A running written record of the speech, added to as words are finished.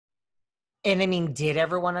And I mean, did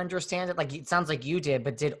everyone understand it? Like, it sounds like you did,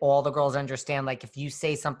 but did all the girls understand? Like, if you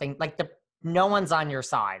say something, like no one's on your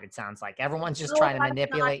side. It sounds like everyone's just trying to Nobody's on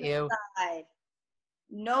manipulate your you. side.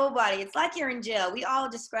 Nobody. It's like you're in jail. We all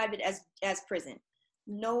described it as prison.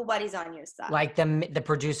 Nobody's on your side. Like the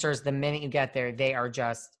producers, the minute you get there, they are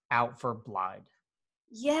just out for blood.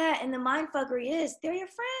 Yeah, and the mind fuckery is they're your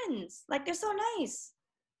friends. Like they're so nice.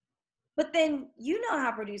 But then you know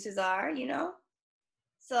how producers are, you know?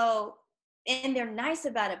 So, and they're nice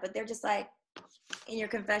about it, but they're just like in your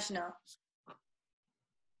confessional.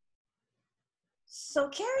 So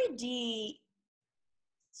Carrie D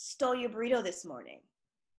stole your burrito this morning.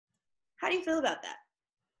 How do you feel about that?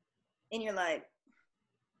 And you're like,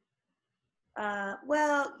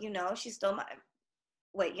 well, you know, she stole my,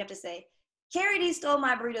 wait, you have to say, Carrie D stole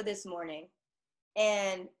my burrito this morning.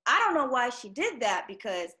 And I don't know why she did that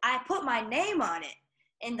because I put my name on it.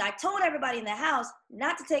 And I told everybody in the house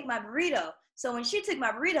not to take my burrito. So when she took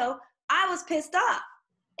my burrito, I was pissed off.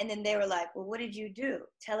 And then they were like, well, what did you do?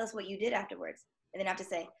 Tell us what you did afterwards. And then I have to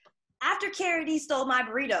say, after Carrie D stole my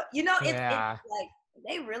burrito, you know, it's Yeah. like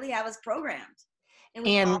they really have us programmed. And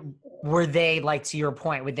we all. And were they, like, to your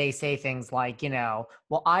point, would they say things like,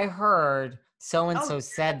 well, I heard so and Oh, so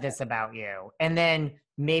said this about you, and then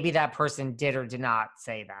maybe that person did or did not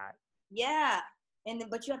say that? yeah. And then,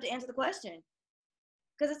 but you have to answer the question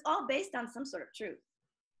because it's all based on some sort of truth.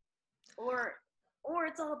 Or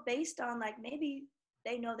it's all based on like maybe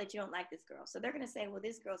they know that you don't like this girl. So they're going to say, well,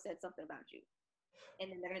 this girl said something about you.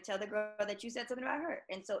 And then they're going to tell the girl that you said something about her.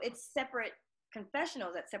 And so it's separate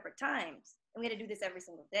confessionals at separate times. And we had to do this every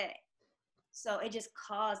single day. So it just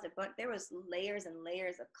caused a bunch, there was layers and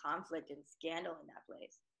layers of conflict and scandal in that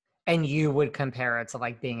place. And you would compare it to,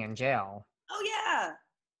 like, being in jail. Oh, yeah.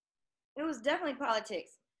 It was definitely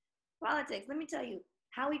politics. Politics. Let me tell you,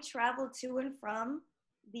 how we traveled to and from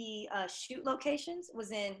the shoot locations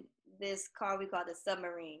was in this car we call the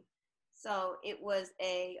submarine. So it was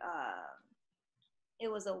a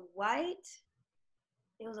white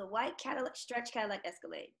Cadillac, stretch Cadillac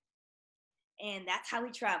Escalade, and that's how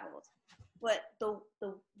we traveled. But the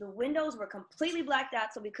windows were completely blacked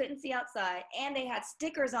out, so we couldn't see outside, and they had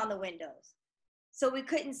stickers on the windows, so we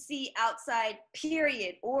couldn't see outside,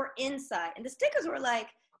 period, or inside. And the stickers were like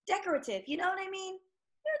decorative, you know what I mean?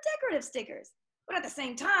 They're decorative stickers, but at the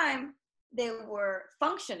same time, they were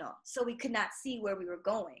functional, so we could not see where we were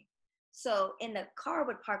going. So, and the car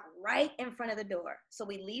would park right in front of the door. So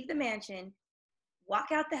we leave the mansion, walk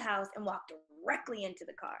out the house, and walk directly into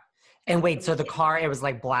the car. And wait, And so the car, it was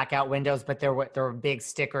like blackout windows, but there were big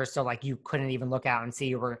stickers, so like you couldn't even look out and see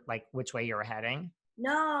you were like which way you were heading?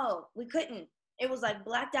 no, we couldn't. It was like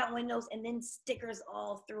blacked out windows and then stickers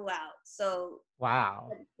all throughout. So Wow.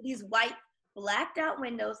 these white blacked out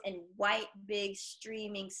windows and white big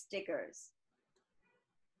streaming stickers.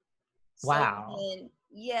 So Wow. then,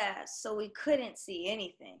 yeah, so we couldn't see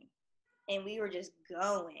anything, and we were just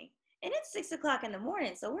going. And it's 6 o'clock in the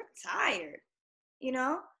morning, so we're tired, you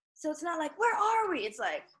know. So it's not like where are we? It's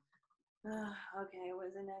like, okay,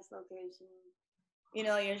 where's the next location? You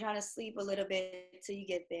know, you're trying to sleep a little bit till you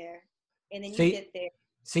get there, and then So you get there.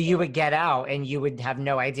 so you would get out and you would have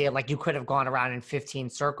no idea, like you could have gone around in 15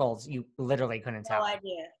 circles. You literally couldn't No tell.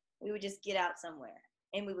 idea. We would just get out somewhere,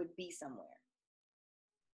 and we would be somewhere.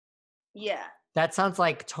 Yeah. That sounds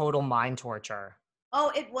like total mind torture.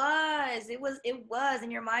 Oh, it was. It was.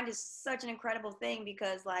 And your mind is such an incredible thing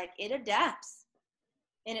because like it adapts.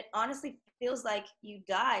 And it honestly feels like you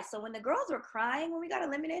die. So when the girls were crying when we got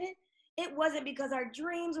eliminated, it wasn't because our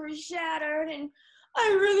dreams were shattered and I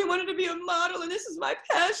really wanted to be a model and this is my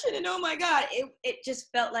passion and oh my God. It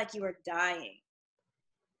just felt like you were dying.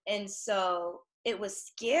 And so it was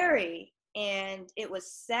scary and it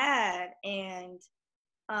was sad and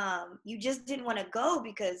you just didn't want to go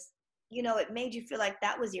because you know it made you feel like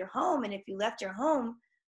that was your home, and if you left your home,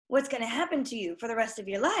 what's going to happen to you for the rest of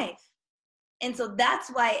your life? And so that's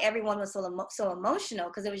why everyone was so emotional,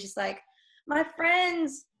 because it was just like my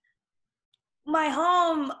friends, my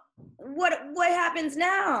home, what happens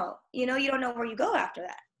now? You know, you don't know where you go after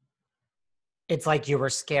that. It's like you were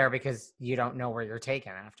scared because you don't know where you're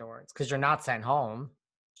taken afterwards because you're not sent home.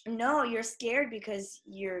 No, you're scared because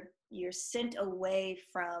you're sent away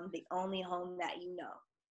from the only home that you know.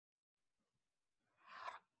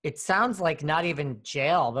 It sounds like not even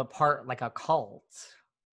jail, but part like a cult.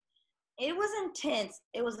 It was intense.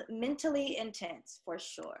 It was mentally intense for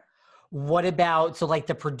sure. What about, so like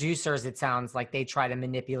the producers, it sounds like they try to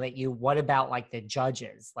manipulate you. What about like the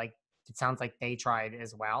judges? Like it sounds like they tried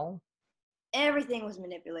as well. Everything was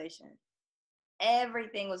manipulation.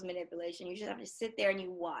 Everything was manipulation. You just have to sit there and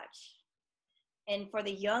you watch. And for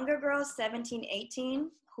the younger girls, 17, 18,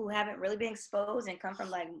 who haven't really been exposed and come from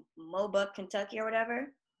like Mobuck, Kentucky or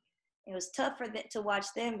whatever, it was tough for them to watch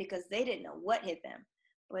them because they didn't know what hit them.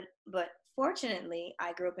 But fortunately,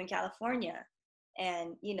 I grew up in California,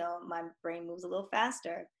 and you know my brain moves a little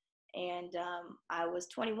faster. And I was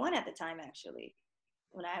 21 at the time, actually,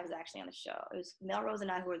 when I was actually on the show. It was Melrose and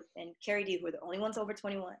I and Carrie D who were the only ones over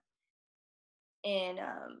 21. And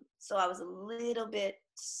so I was a little bit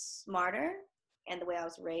smarter, and the way I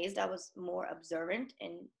was raised, I was more observant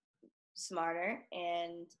and smarter.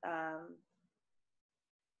 And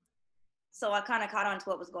so I kind of caught on to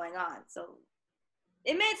what was going on. So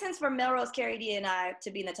it made sense for Melrose, Carrie D, and I to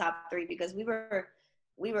be in the top three because we were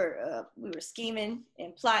scheming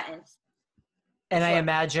and plotting. And I Sure.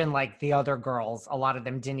 imagine like the other girls, a lot of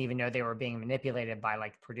them didn't even know they were being manipulated by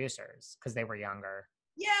like producers because they were younger.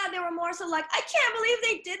 Yeah, they were more so like, I can't believe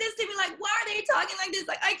they did this to me. Like, why are they talking like this?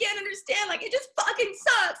 Like, I can't understand. Like, it just fucking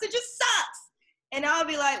sucks. It just sucks. And I'll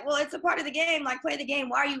be like, well, it's a part of the game. Like, play the game.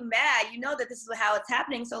 Why are you mad? You know that this is how it's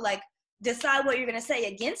happening. So, like, decide what you're going to say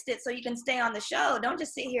against it so you can stay on the show. Don't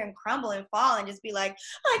just sit here and crumble and fall and just be like,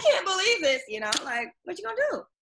 I can't believe this. You know, like, what you going to do?